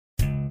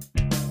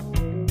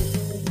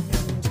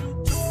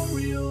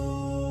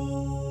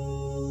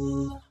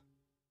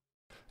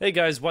Hey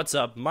guys, what's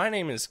up? My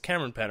name is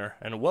Cameron Penner,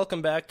 and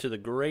welcome back to the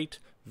great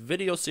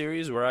video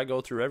series where I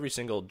go through every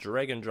single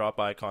drag and drop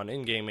icon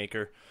in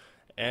GameMaker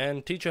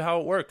and teach you how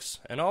it works,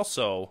 and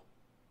also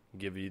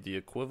give you the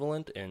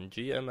equivalent in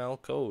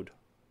GML code.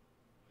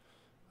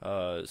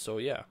 So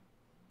yeah,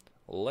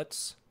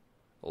 let's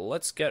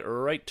get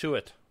right to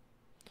it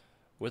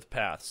with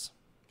paths.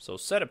 So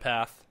set a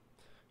path.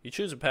 You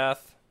choose a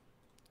path.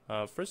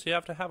 First you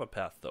have to have a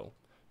path though.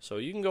 So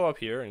you can go up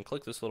here and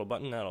click this little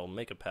button that'll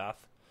make a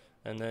path.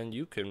 And then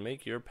you can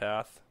make your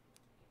path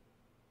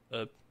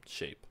a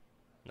shape.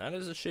 And that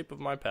is the shape of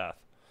my path.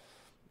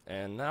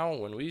 And now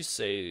when we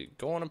say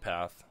go on a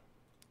path,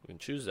 we can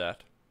choose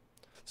that.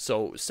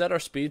 So set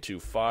our speed to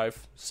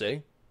 5,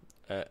 say.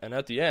 And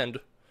at the end,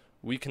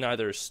 we can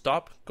either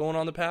stop going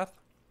on the path.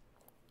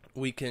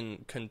 We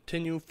can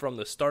continue from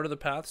the start of the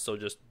path, so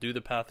just do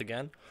the path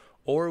again.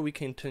 Or we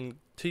can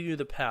continue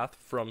the path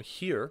from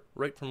here,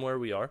 right from where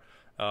we are.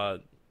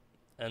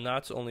 And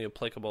that's only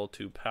applicable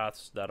to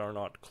paths that are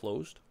not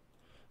closed.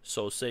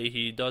 So say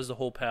he does the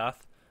whole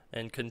path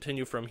and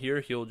continue from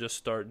here, he'll just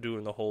start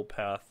doing the whole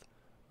path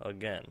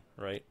again,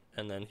 right?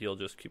 And then he'll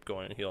just keep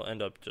going, and he'll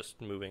end up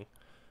just moving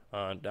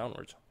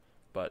downwards.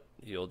 But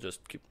he'll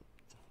just keep,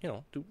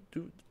 do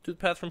the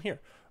path from here.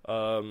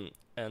 And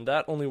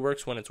that only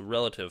works when it's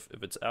relative.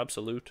 If it's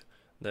absolute,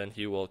 then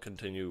he will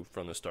continue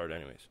from the start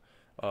anyways.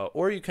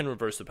 Or you can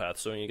reverse the path,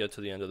 so when you get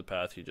to the end of the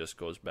path, he just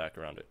goes back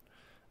around it.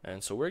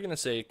 And so we're going to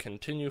say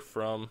continue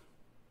from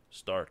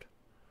start.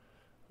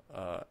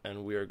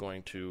 And we are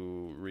going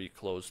to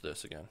reclose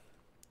this again.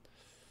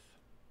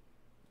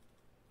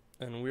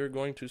 And we're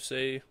going to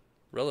say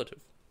relative.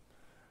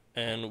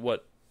 And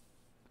what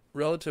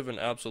relative and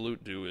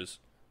absolute do is,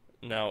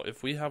 now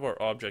if we have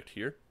our object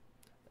here,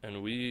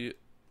 and we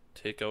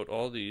take out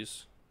all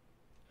these,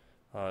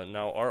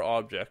 now our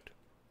object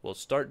will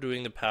start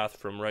doing the path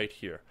from right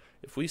here.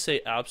 If we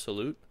say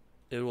absolute,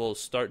 it will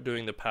start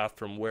doing the path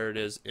from where it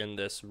is in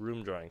this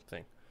room drawing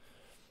thing.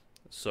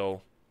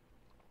 So,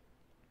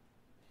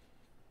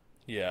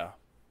 yeah,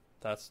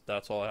 that's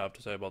all I have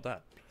to say about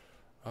that.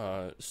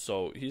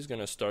 So he's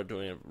going to start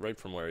doing it right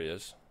from where he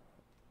is.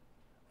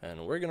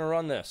 And we're going to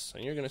run this,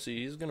 and you're going to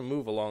see he's going to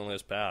move along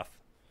this path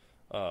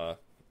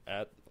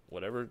at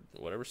whatever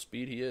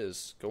speed he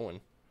is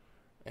going.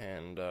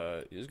 And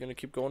he's going to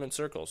keep going in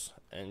circles.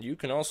 And you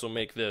can also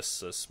make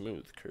this a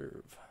smooth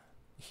curve.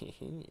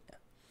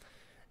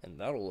 And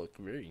that'll look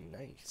very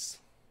nice.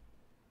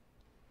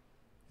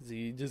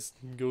 He just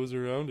goes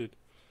around it.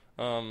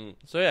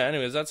 So yeah,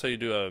 anyways, that's how you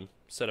do a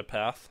set a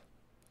path.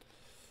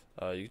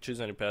 You can choose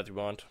any path you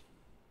want.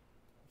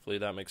 Hopefully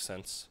that makes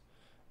sense.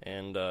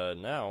 And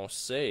now,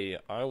 say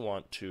I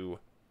want to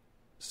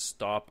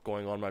stop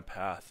going on my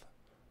path.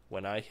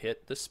 When I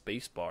hit the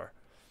space bar,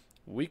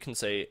 we can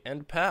say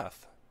end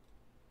path.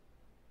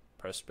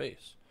 Press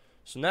space.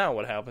 So now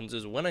what happens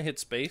is when I hit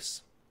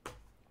space,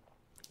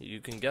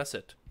 you can guess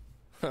it.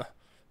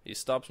 He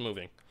stops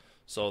moving.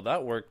 So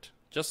that worked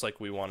just like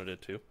we wanted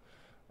it to.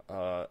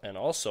 And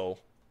also,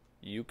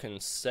 you can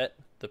set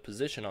the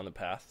position on the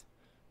path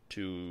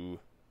to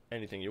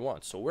anything you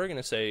want. So we're going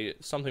to say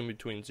something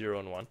between 0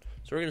 and 1.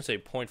 So we're going to say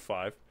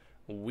 0.5.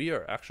 We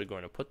are actually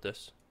going to put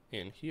this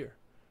in here.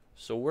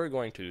 So we're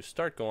going to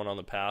start going on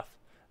the path,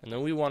 and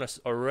then we want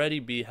to already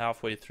be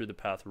halfway through the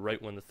path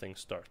right when the thing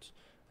starts.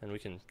 And we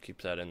can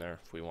keep that in there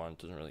if we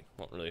want. It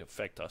won't really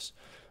affect us.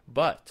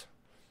 But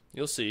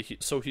you'll see,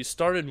 he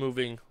started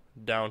moving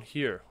down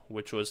here,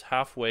 which was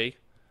halfway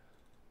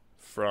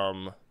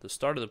from the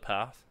start of the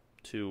path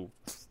to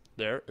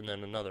there, and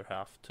then another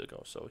half to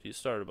go. So he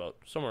started about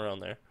somewhere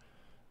around there.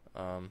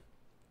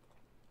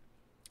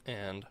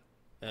 And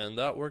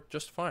that worked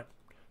just fine.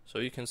 So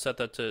you can set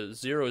that to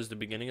 0 is the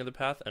beginning of the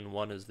path, and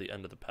 1 is the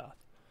end of the path.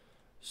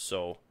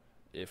 So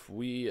if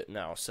we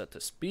now set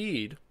the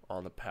speed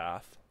on the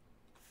path,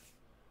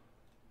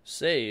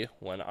 say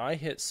when I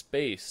hit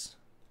space,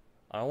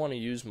 I want to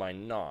use my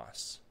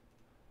NOS,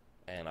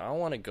 and I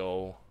want to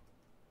go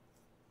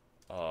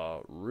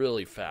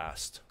really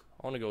fast.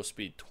 I want to go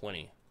speed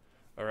 20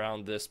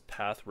 around this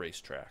path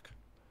racetrack.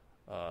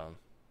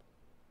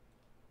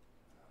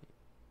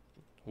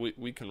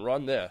 We can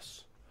run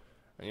this,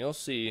 and you'll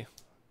see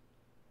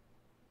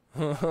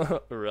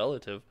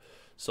relative.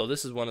 So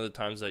this is one of the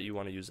times that you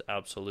want to use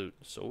absolute.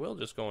 So we'll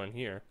just go in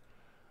here,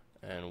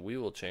 and we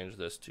will change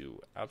this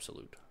to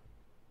absolute.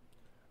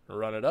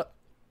 Run it up.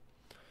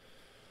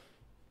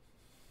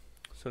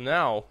 So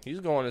now he's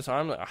going as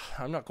I'm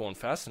not going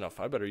fast enough.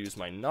 I better use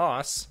my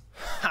NOS.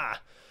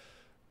 Ha!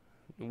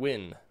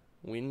 Win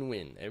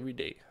every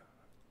day.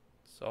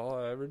 That's all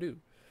I ever do.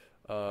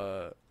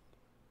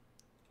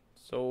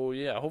 So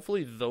yeah,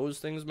 hopefully those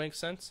things make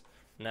sense.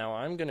 Now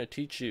I'm gonna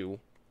teach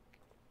you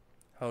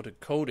how to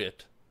code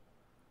it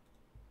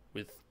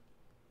with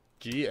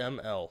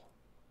GML.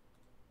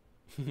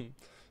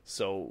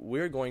 So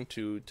we're going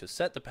to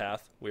set the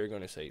path. We're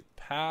going to say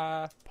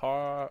path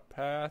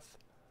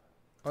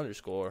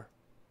underscore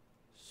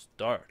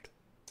start.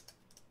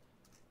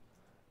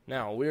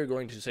 Now we're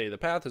going to say the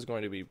path is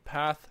going to be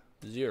path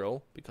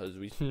 0 because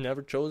we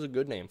never chose a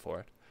good name for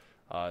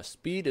it.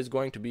 Speed is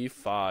going to be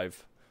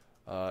 5.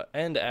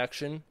 End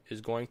action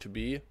is going to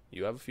be,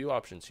 you have a few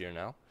options here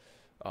now.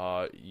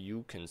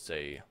 You can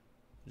say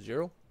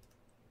 0,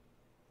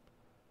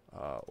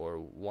 or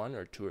 1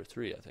 or 2 or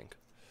 3, I think.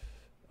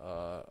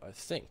 I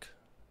think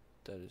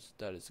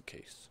that is the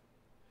case.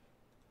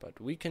 But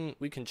we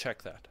can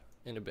check that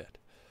in a bit.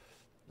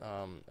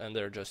 And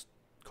they're just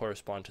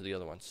correspond to the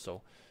other ones.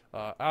 So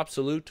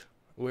absolute,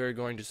 we're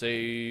going to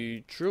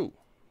say true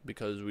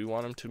because we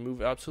want them to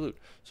move absolute.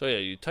 So yeah,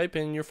 you type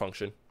in your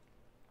function,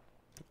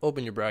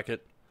 open your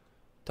bracket,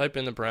 type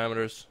in the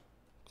parameters,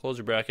 close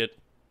your bracket,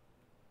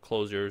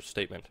 close your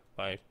statement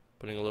by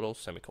putting a little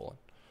semicolon.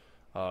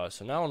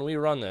 So now when we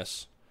run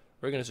this,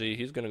 we're going to see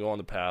he's going to go on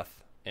the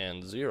path,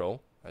 and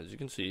 0, as you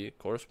can see,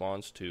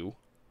 corresponds to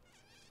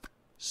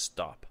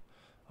stop.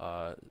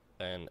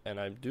 And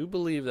I do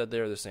believe that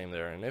they're the same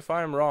there. And if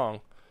I'm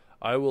wrong,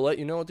 I will let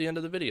you know at the end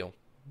of the video.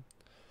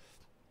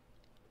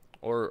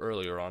 Or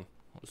earlier on.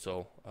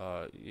 So,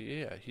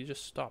 yeah, he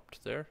just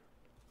stopped there.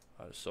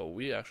 So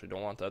we actually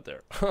don't want that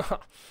there.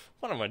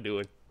 What am I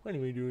doing? What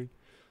am I doing?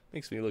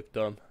 Makes me look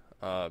dumb.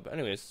 But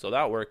anyways, so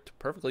that worked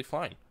perfectly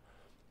fine.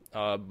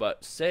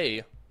 But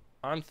say,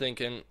 I'm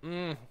thinking,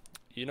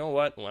 you know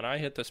what? When I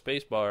hit the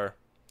space bar,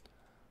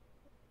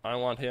 I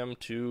want him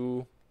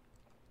to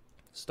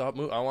stop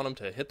moving. I want him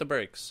to hit the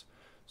brakes.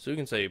 So you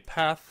can say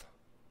path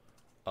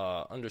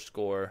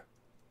underscore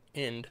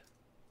end.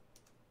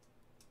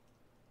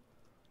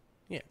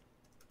 Yeah,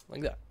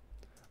 like that.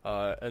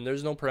 And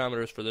there's no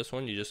parameters for this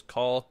one. You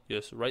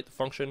just write the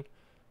function,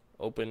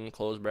 open,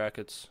 close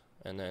brackets,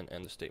 and then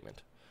end the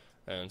statement.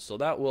 And so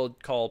that will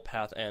call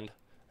path end.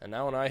 And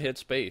now when I hit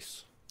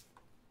space,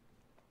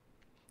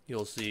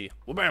 you'll see,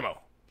 whabamo,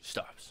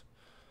 stops.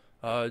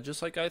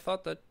 Just like I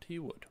thought that he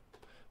would.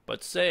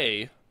 But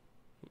say,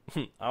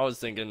 I was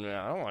thinking, man,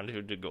 I don't want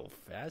him to go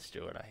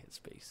faster when I hit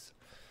space.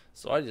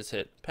 So I just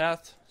hit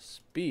path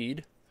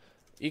speed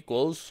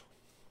equals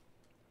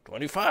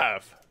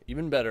 25.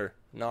 Even better,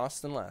 NOS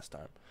than last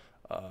time.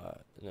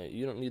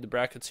 You don't need the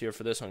brackets here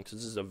for this one because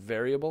this is a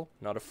variable,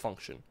 not a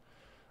function.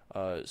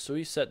 So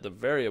he set the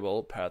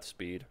variable path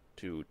speed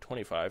to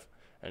 25,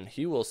 and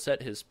he will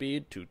set his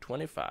speed to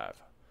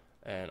 25.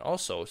 And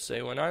also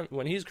say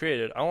when he's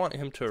created, I want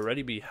him to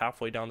already be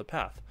halfway down the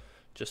path,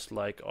 just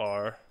like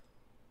our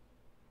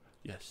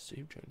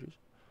save changes.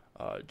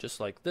 Just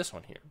like this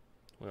one here.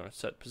 We want to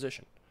set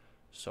position.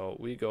 So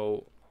we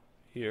go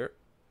here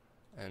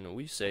and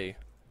we say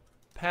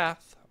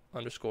path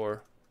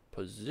underscore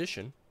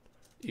position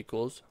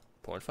equals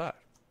 0.5.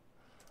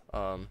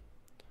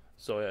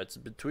 So yeah, it's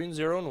between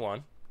 0 and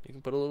 1. You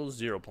can put a little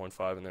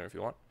 0.5 in there if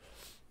you want.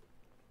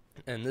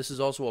 And this is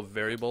also a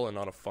variable and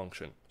not a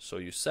function. So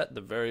you set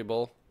the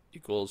variable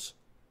equals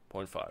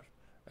 0.5.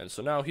 And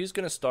so now he's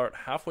going to start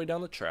halfway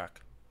down the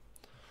track.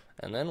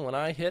 And then when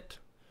I hit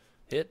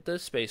the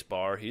space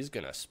bar, he's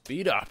going to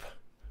speed up.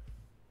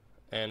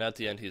 And at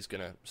the end, he's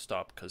going to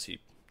stop because he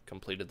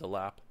completed the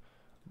lap.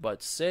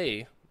 But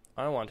say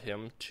I want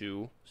him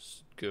to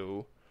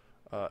go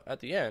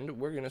at the end,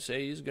 we're going to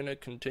say he's going to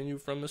continue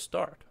from the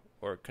start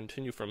or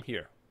continue from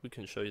here. We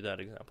can show you that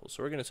example.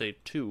 So we're going to say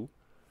 2.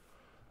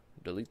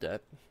 Delete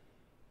that.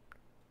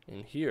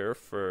 And here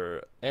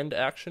for end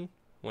action,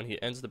 when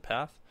he ends the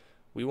path,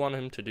 we want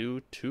him to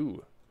do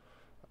 2.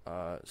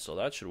 So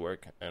that should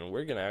work. And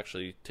we're going to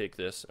actually take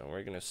this and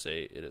we're going to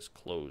say it is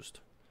closed.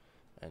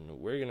 And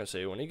we're going to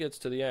say when he gets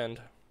to the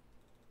end,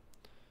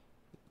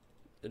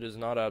 it is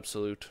not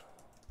absolute.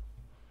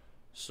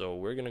 So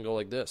we're going to go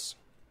like this.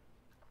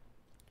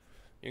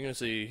 You're going to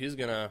see he's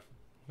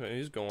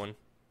going.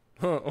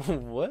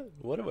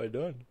 What have I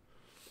done?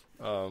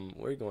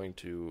 We're going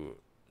to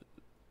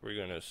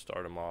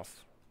start him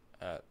off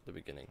at the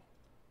beginning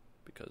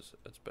because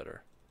that's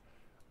better.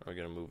 We're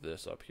going to move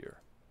this up here.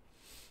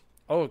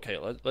 Okay,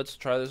 let's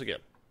try this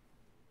again.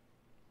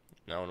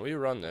 Now when we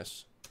run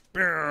this,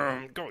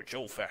 boom, go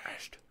so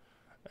fast.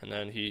 And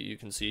then you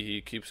can see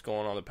he keeps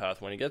going on the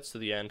path. When he gets to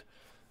the end,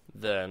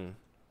 then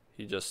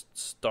he just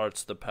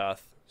starts the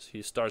path.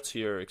 He starts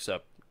here,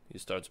 except he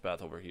starts the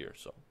path over here.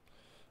 So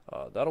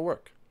that'll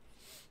work.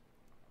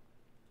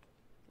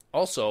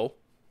 Also,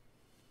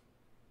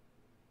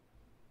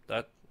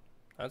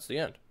 that's the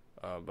end.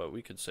 But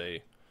we could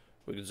say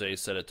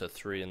set it to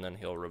 3 and then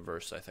he'll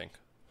reverse, I think.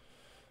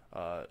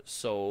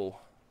 So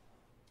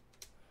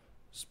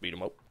speed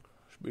him up.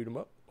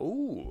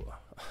 Ooh,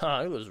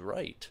 I was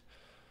right.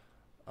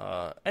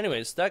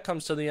 Anyways, that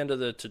comes to the end of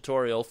the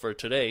tutorial for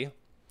today.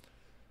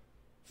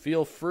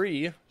 Feel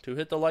free to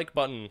hit the like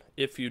button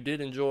if you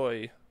did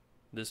enjoy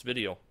this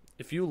video.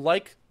 If you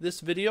like this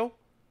video,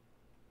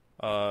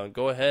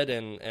 go ahead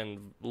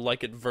and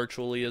like it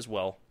virtually as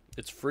well.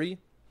 It's free,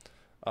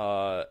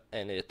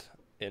 and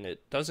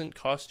it doesn't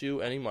cost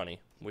you any money,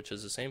 which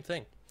is the same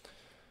thing.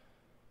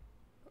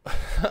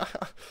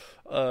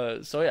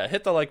 So yeah,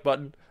 hit the like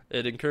button.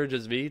 It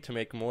encourages me to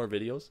make more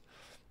videos,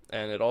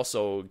 and it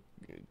also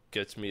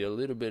gets me a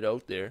little bit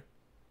out there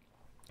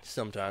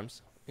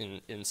sometimes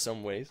in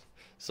some ways.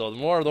 So the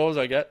more of those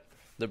I get,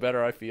 the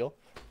better I feel.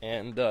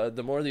 And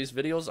the more of these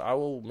videos I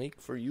will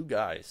make for you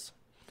guys.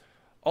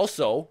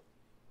 Also,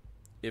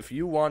 if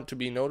you want to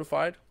be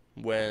notified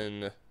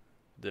when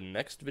the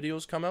next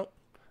videos come out,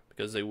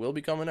 because they will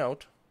be coming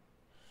out,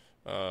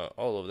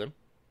 all of them,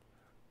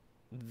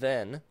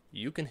 then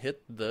you can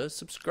hit the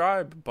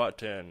subscribe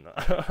button.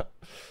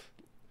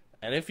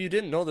 And if you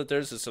didn't know that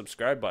there's a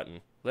subscribe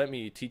button, let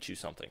me teach you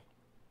something.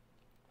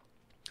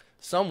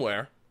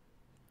 Somewhere,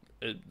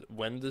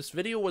 when this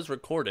video was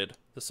recorded,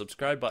 the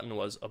subscribe button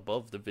was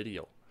above the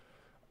video.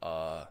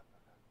 And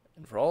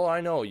for all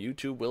I know,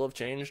 YouTube will have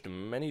changed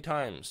many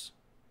times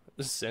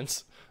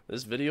since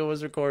this video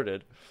was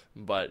recorded.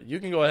 But you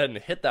can go ahead and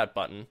hit that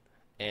button,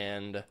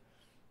 and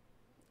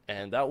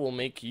that will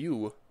make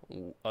you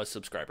a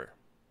subscriber.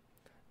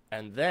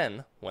 And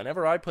then,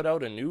 whenever I put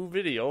out a new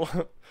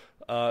video,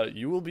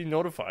 you will be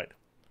notified.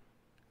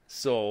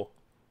 So,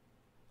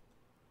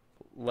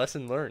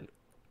 lesson learned.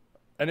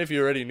 And if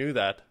you already knew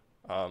that,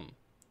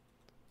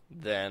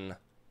 then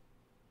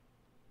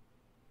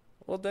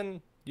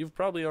you've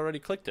probably already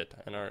clicked it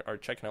and are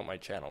checking out my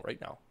channel right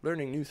now,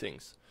 learning new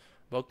things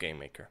about Game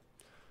Maker.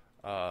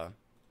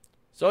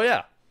 So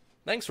yeah,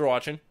 thanks for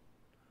watching.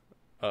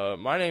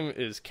 My name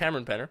is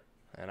Cameron Penner,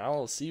 and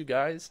I'll see you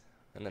guys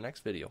in the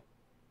next video.